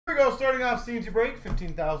Here we go, starting off CNC break,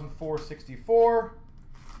 15,464.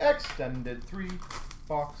 Extended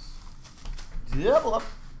 3-box double up.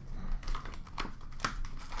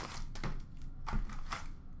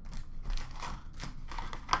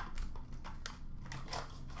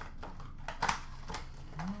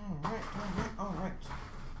 All right.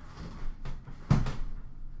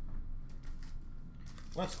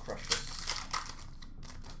 Let's crush this.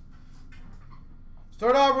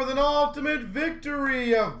 Start off with an ultimate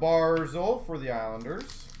victory of Barzal for the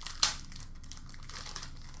Islanders.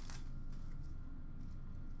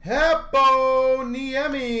 Heppo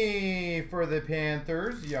Niemi for the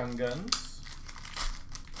Panthers, Young Guns.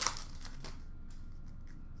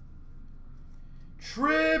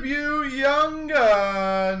 Tribute Young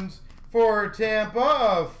Guns for Tampa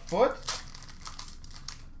of Foot.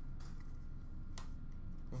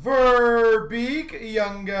 Verbeek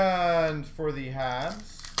Young Guns for the Habs.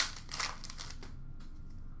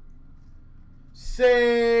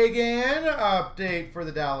 Sagan update for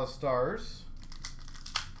the Dallas Stars.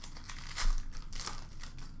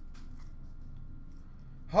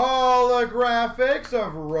 Holographics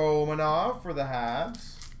of Romanov for the Habs.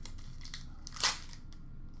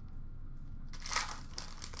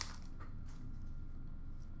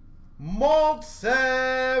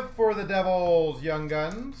 Maltsev for the Devils, Young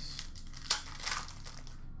Guns.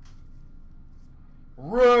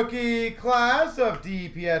 Rookie class of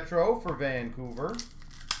DiPietro for Vancouver.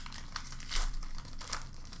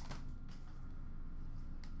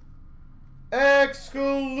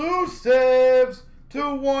 Exclusives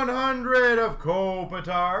to 100 of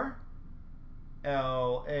Kopitar,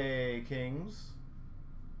 LA Kings.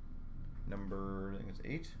 Number, I think it's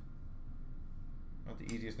 8. Not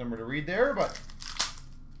the easiest number to read there, but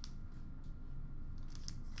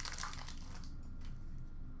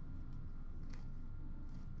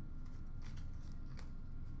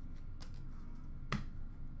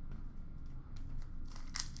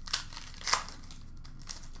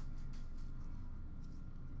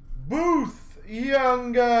Booth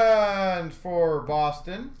Young Guns for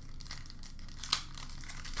Boston.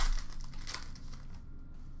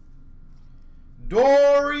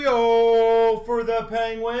 Dorio for the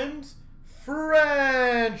Penguins.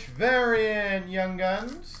 French variant Young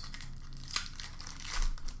Guns.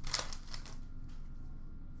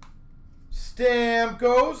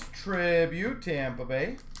 Stamkos Tribute Tampa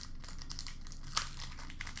Bay.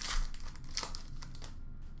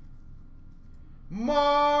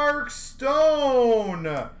 Mark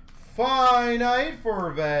Stone Finite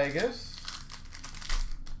for Vegas.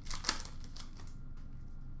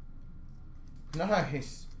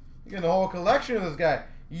 Nice. You get the whole collection of this guy.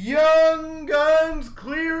 Young Guns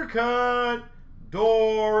Clear Cut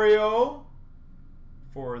Dorio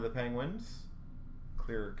for the Penguins.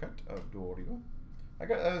 Clear cut of Dorio. I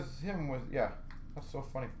got as him with, yeah, that's so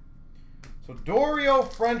funny. So Dorio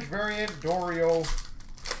French variant, Dorio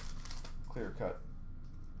clear cut.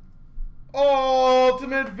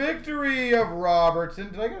 Ultimate victory of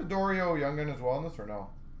Robertson. Did I get a Dorio Young Gun as well in this or no?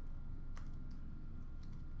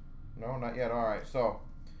 No, not yet. All right, so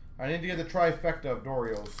I need to get the trifecta of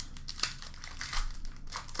Dorios.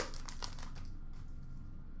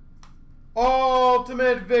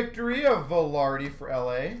 Ultimate victory of Velarde for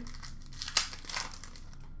LA.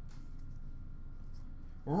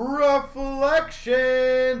 Reflection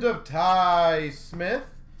of Ty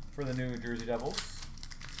Smith for the New Jersey Devils.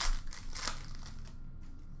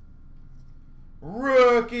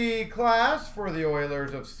 Rookie class for the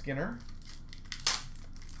Oilers of Skinner.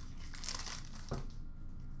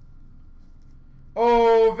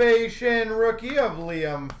 Ovation rookie of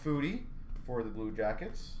Liam Foudy for the Blue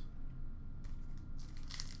Jackets.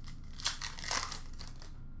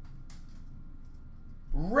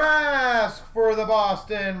 Rask for the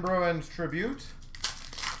Boston Bruins Tribute.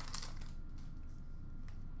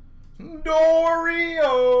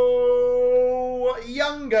 Dorio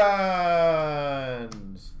Young Guns.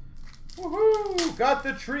 Woohoo! Got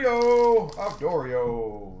the trio of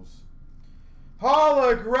Dorios.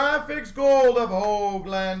 Holographics Gold of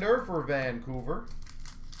Höglander for Vancouver.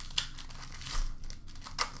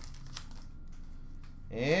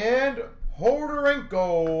 And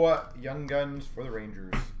Hodorenko Young Guns for the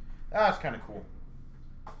Rangers. That's kind of cool.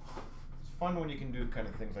 It's fun when you can do kind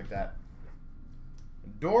of things like that.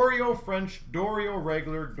 Dorio French, Dorio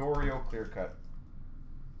regular, Dorio clear cut.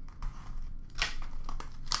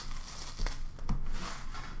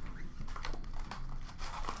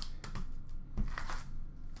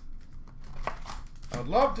 I'd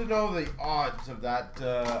love to know the odds of that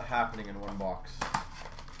happening in one box.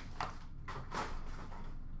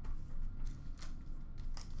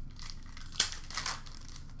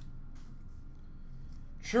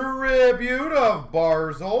 Tribute of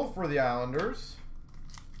Barzal for the Islanders.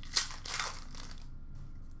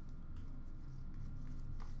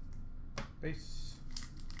 Base.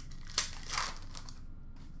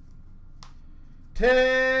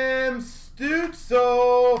 Tim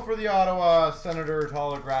Stützle for the Ottawa Senators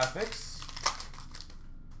holographics.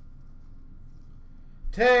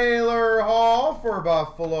 Taylor Hall for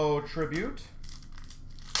Buffalo Tribute.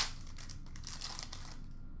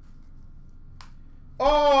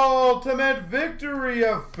 Ultimate Victory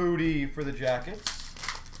of Foodie for the Jackets.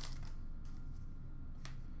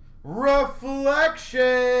 Reflections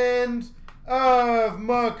of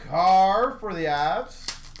Makar for the Avs.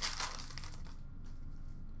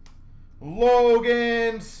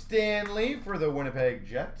 Logan Stanley for the Winnipeg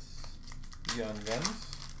Jets. Young Guns.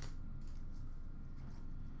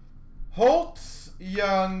 Holtz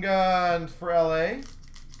Young Guns for LA.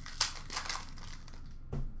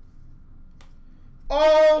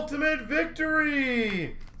 Ultimate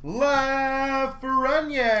Victory Lafreniere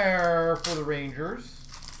for the Rangers.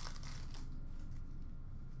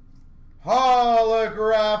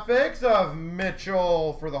 Holographics of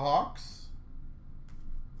Mitchell for the Hawks.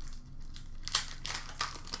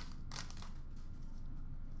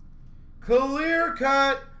 Clear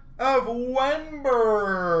cut of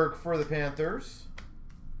Wenberg for the Panthers.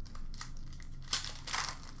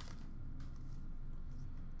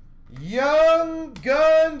 Young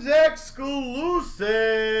Guns exclusives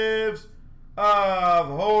of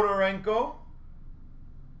Hodorenko.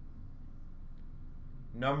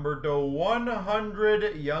 Numbered to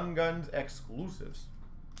 100 Young Guns exclusives.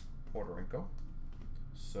 Hodorenko.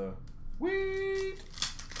 Sweet.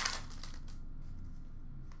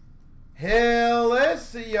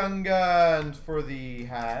 Hillis Young Guns for the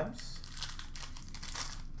Habs.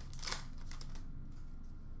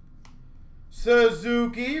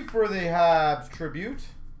 Suzuki for the Habs Tribute.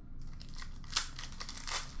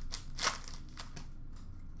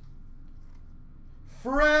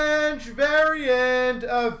 French variant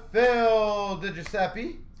of Phil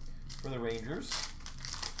DiGiuseppe for the Rangers.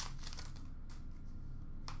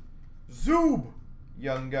 Zub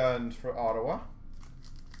Young Guns for Ottawa.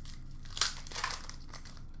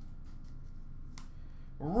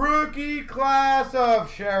 Rookie class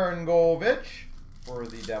of Sharon Govich for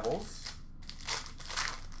the Devils.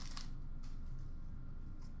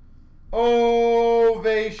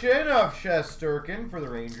 Ovation of Shesterkin for the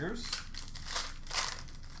Rangers.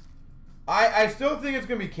 I still think it's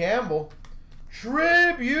going to be Campbell.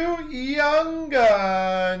 Tribute Young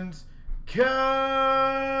Guns Kaprizov.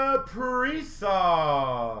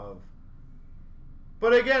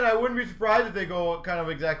 But again, I wouldn't be surprised if they go kind of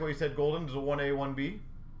exactly what you said, Golden. There's a 1A, 1B.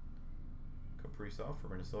 Kaprizov for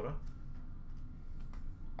Minnesota.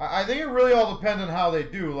 I think it really all depends on how they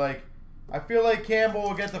do. Like, I feel like Campbell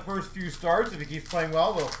will get the first few starts. If he keeps playing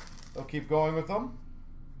well, they'll keep going with them.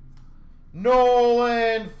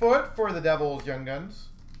 Nolan Foote for the Devils Young Guns.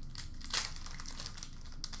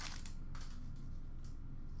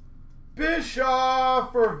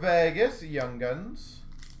 Bischoff for Vegas Young Guns.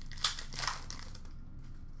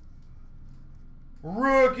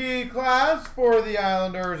 Rookie class for the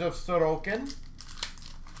Islanders of Sorokin.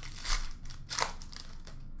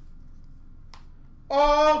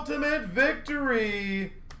 Ultimate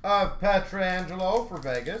Victory of Pietrangelo for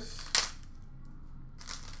Vegas.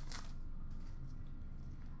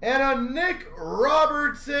 And a Nick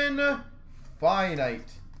Robertson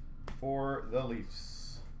Finite for the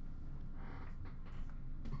Leafs.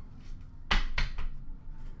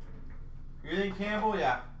 You think Campbell?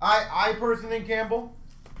 Yeah. I personally think Campbell.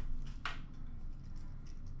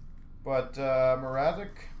 But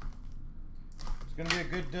Mrazek is going to be a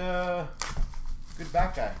good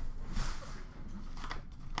back guy.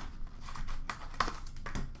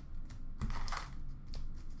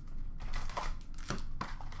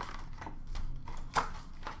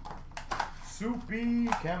 Soupy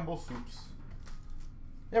Campbell Soups.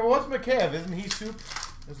 Yeah, but what's McCabe? Isn't he soup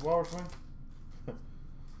as well or something?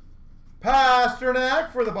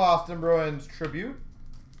 Pasternak for the Boston Bruins Tribute.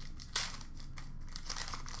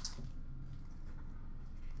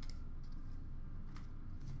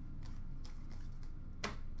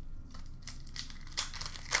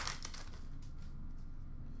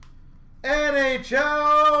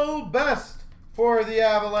 NHL Best for the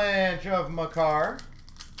Avalanche of Makar.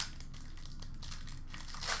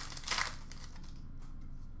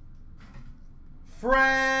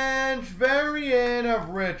 French variant of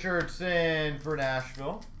Richardson for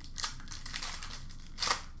Nashville.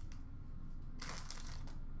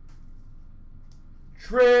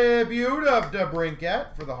 Tribute of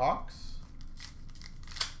DeBrincat for the Hawks.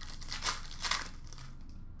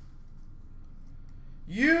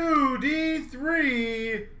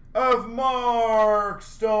 UD3 of Mark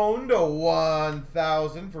Stone to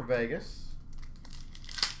 1,000 for Vegas.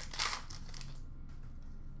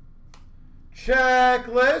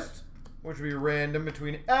 Checklist, which will be random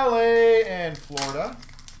between LA and Florida.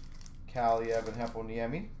 Kaliev and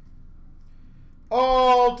Heponiemi.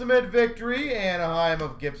 Ultimate Victory, Anaheim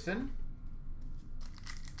of Gibson.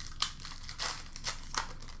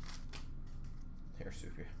 Here,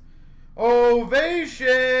 Sophia.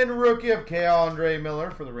 Ovation, rookie of K-Andre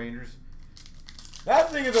Miller for the Rangers.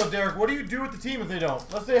 That thing is though, Derek, what do you do with the team if they don't?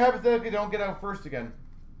 Let's say hypothetically they don't get out first again.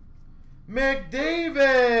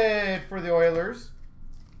 McDavid for the Oilers.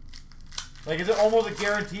 Like, is it almost a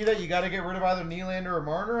guarantee that you got to get rid of either Nylander or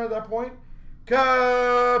Marner at that point?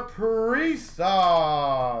 Kaprizov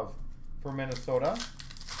for Minnesota.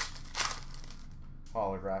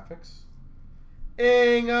 Holographics.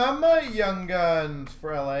 Ingham, Young Guns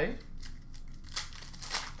for LA.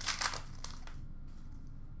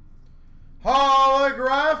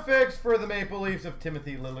 Holographics for the Maple Leafs of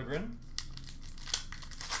Timothy Liljegren.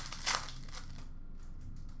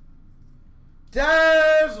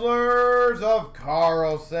 Dazzlers of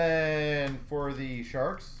Carlson for the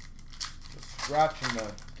Sharks. Just scratching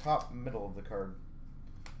the top middle of the card,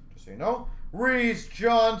 just so you know. Reese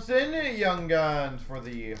Johnson, Young Guns for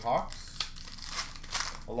the Hawks.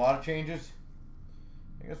 A lot of changes.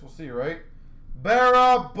 I guess we'll see, right?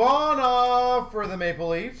 Barabana for the Maple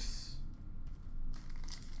Leafs.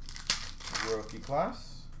 Rookie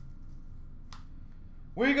class.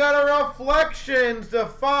 We got a Reflections to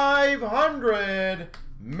 500.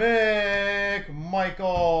 McMichael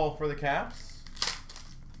for the Caps.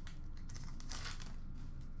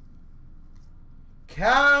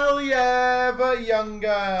 Kaliev, Young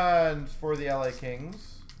Guns for the LA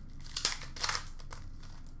Kings.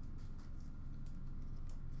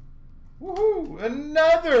 Woohoo!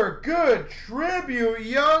 Another good tribute,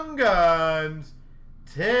 Young Guns.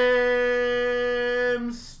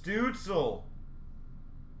 Tim Stützle.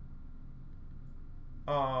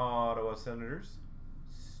 Ottawa Senators.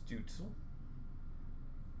 Stützle.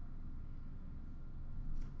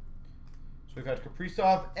 So we've got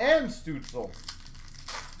Kaprizov and Stützle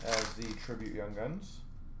as the tribute Young Guns.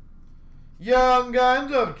 Young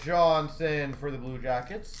Guns of Johnson for the Blue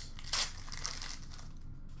Jackets.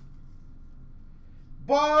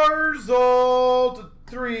 Barzal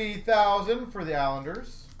 3,000 for the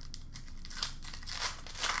Islanders.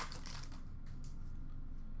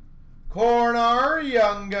 Corner,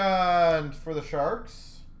 Young Guns for the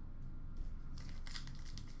Sharks.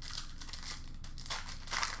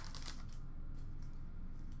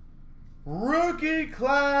 Rookie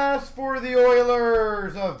class for the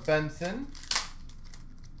Oilers of Benson.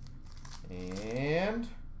 And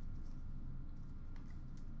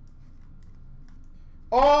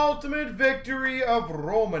Ultimate Victory of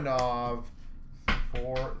Romanov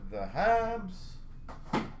for the Habs.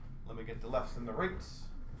 Let me get the lefts and the rights.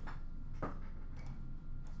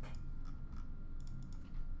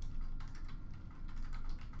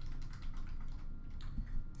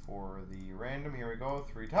 For the random, here we go,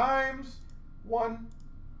 3 times. 1,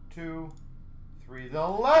 2, 3. The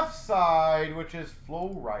left side, which is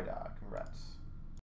Florida. Congrats.